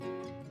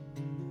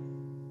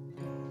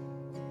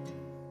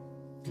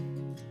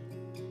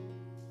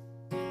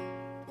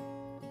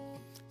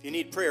If you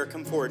need prayer,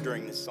 come forward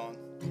during this song.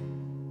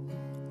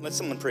 Let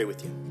someone pray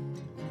with you.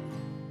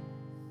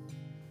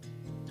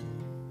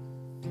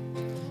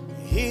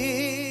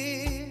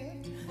 Here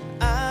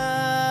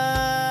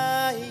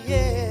I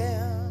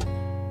am,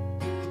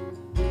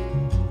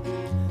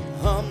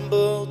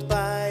 humbled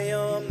by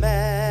your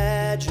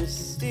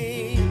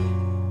majesty,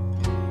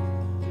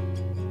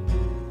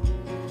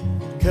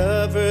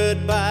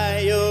 covered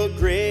by your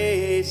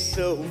grace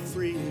so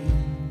free.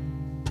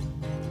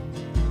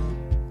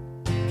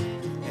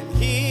 And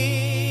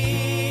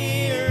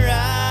here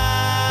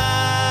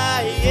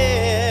I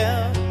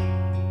am,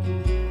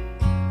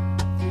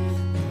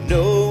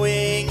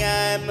 knowing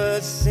I'm a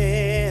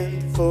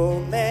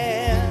sinful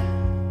man.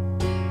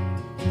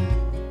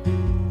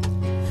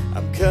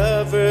 I'm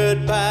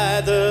covered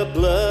by the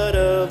blood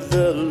of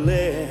the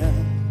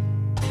Lamb.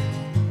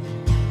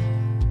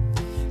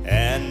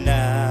 And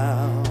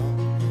now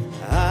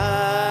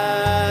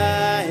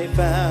I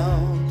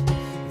found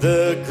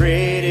the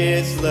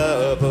greatest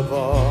love of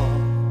all.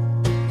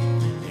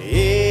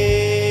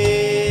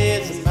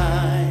 It's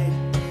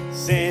mine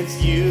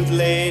since you've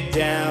laid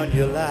down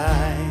your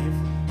life,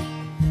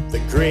 the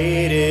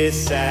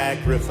greatest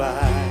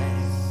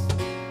sacrifice.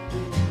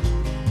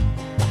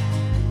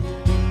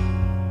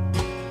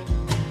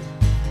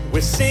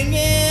 We're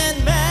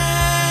singing majesty,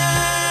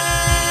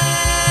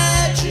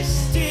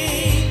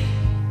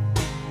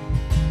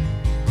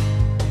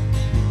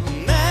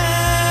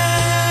 majesty.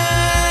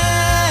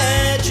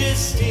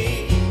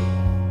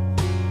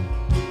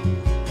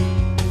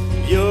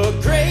 Your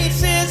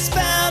grace has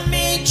found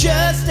me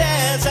just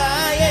as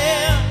I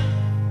am,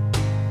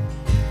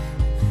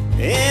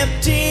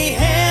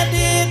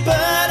 empty-handed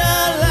but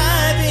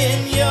alive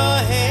in your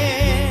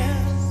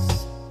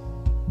hands.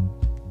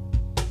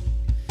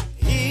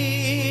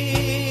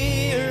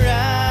 Here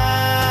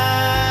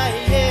I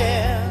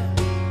am,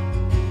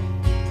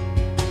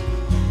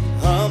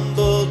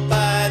 humbled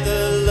by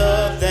the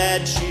love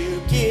that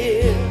you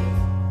give,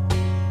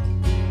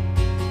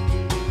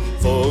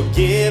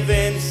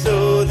 forgiven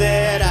so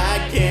that I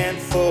can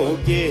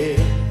forgive.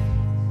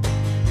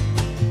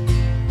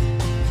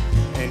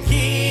 And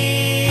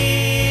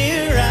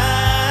here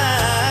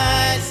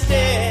I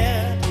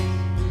stand,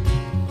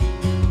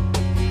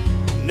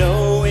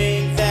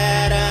 knowing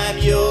that I'm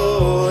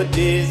your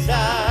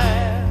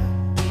desire.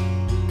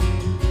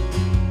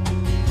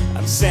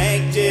 I'm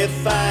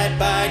sanctified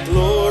by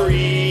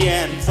glory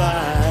and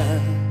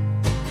fire.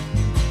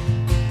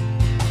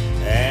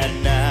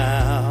 And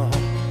now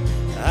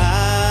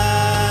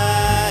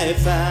I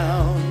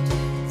found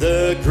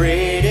the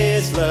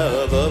greatest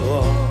love of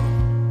all.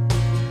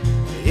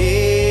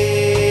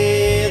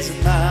 It's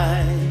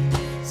mine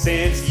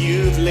since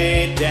you've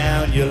laid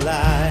down your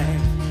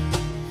life,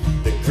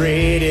 the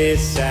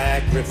greatest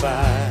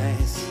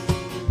sacrifice.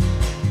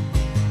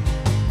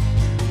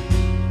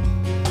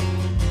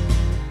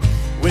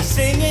 We're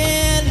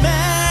singing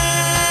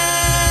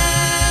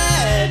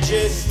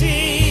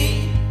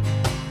majesty,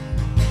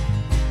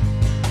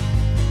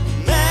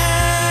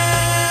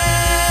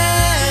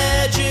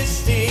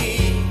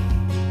 majesty.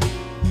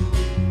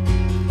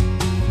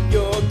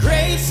 Your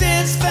grace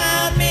has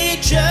found me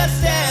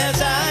just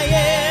as I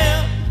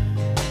am.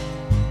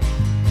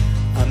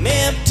 I'm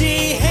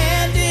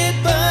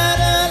empty-handed but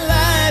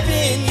alive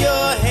in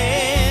your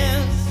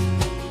hands.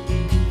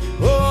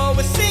 Oh,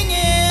 we're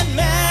singing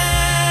majesty.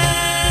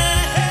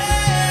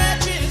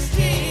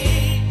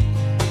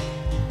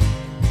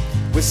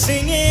 We're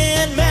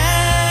singing majesty.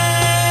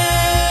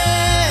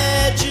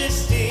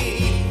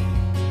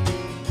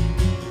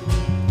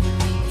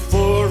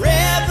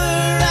 Forever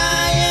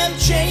I am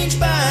changed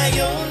by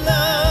your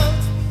love,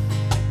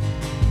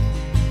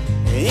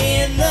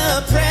 in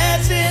the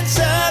presence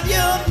of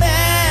your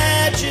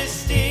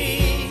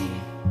majesty.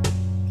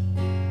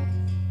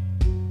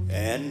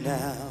 And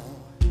now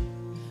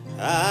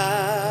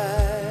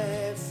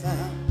I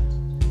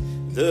found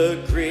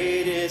the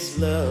greatest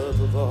love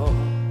of all.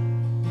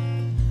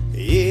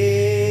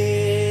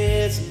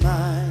 It's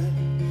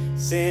mine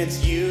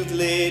since you've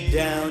laid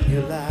down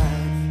your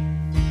life,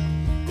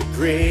 the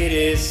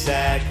greatest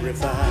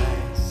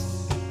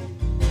sacrifice.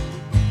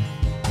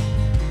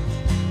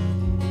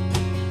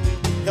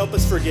 Help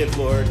us forgive,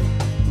 Lord.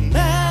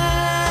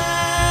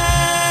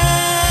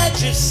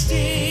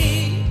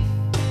 Majesty,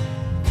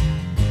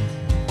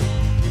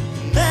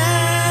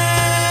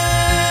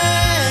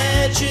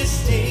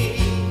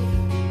 majesty.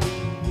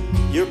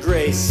 Your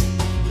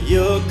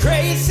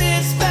grace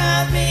has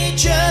found me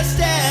just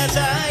as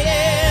I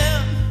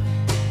am.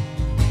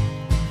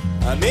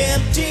 I'm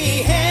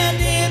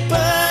empty-handed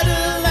but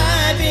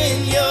alive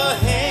in your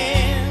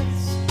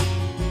hands.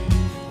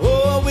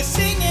 Oh, we're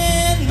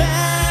singing majesty,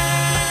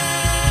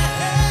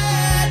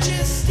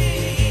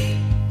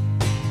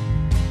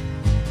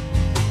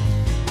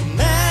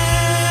 majesty.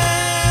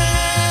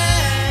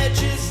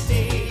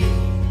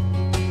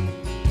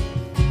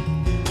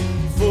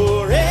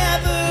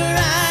 Forever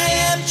I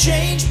am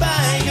changed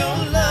by your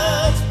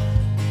love,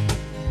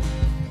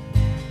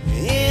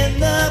 in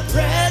the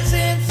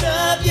presence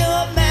of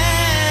your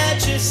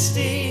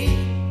majesty.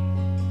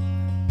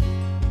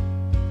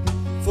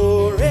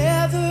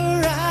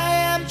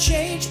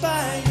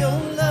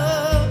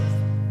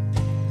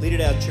 Lead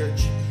it out,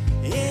 church.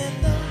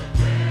 In the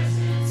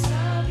presence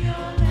of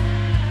your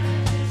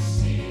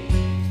majesty,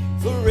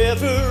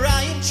 forever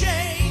I am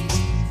changed.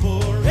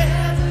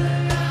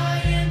 Forever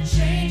I am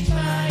changed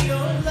by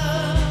your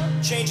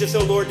love. Change us,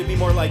 O Lord, to be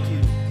more like you.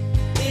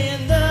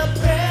 In the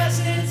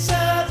presence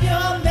of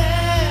your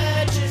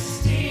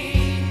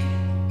majesty,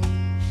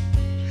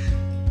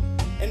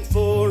 and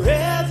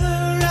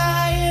forever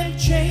I am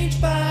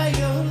changed by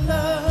your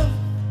love.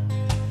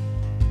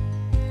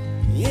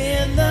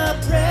 In the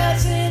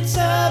presence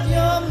of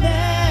your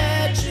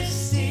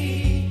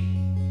majesty.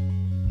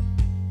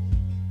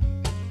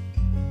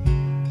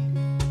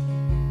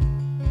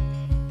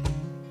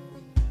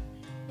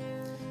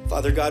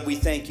 Father God, we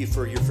thank you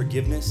for your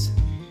forgiveness.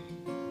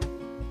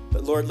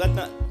 But Lord, let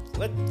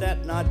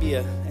that not be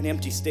an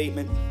empty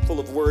statement full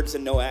of words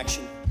and no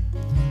action.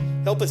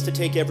 Help us to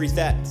take every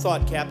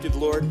thought captive,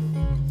 Lord.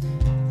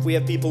 If we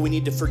have people we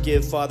need to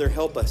forgive, Father,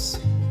 help us.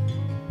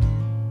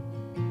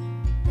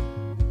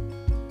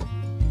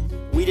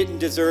 We didn't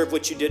deserve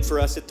what you did for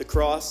us at the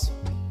cross.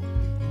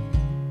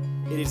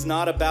 It is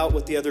not about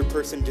what the other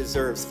person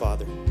deserves,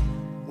 Father.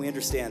 We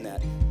understand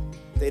that.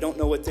 They don't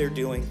know what they're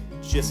doing,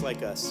 just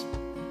like us.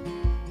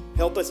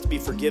 Help us to be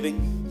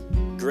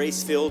forgiving,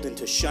 grace-filled, and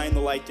to shine the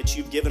light that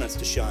you've given us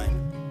to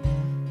shine.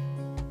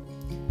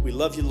 We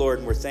love you, Lord,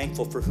 and we're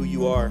thankful for who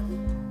you are.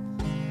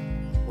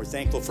 We're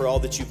thankful for all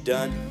that you've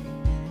done.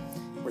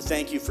 We're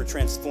thank you for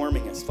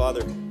transforming us,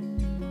 Father.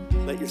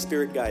 Let your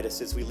Spirit guide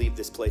us as we leave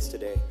this place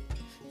today.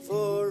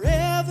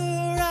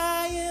 Forever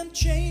I am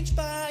changed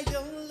by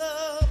your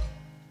love.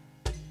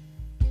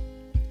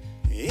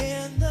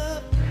 In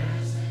the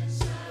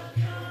presence of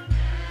your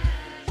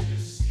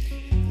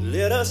majesty,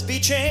 let us be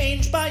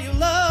changed by your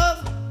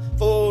love.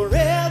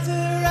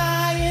 Forever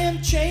I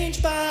am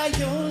changed by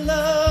your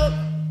love.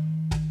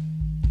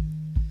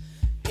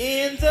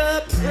 In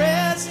the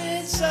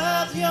presence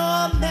of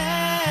your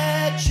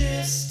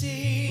majesty.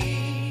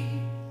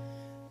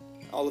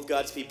 All of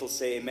God's people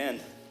say amen.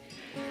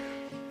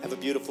 Have a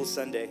beautiful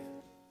Sunday.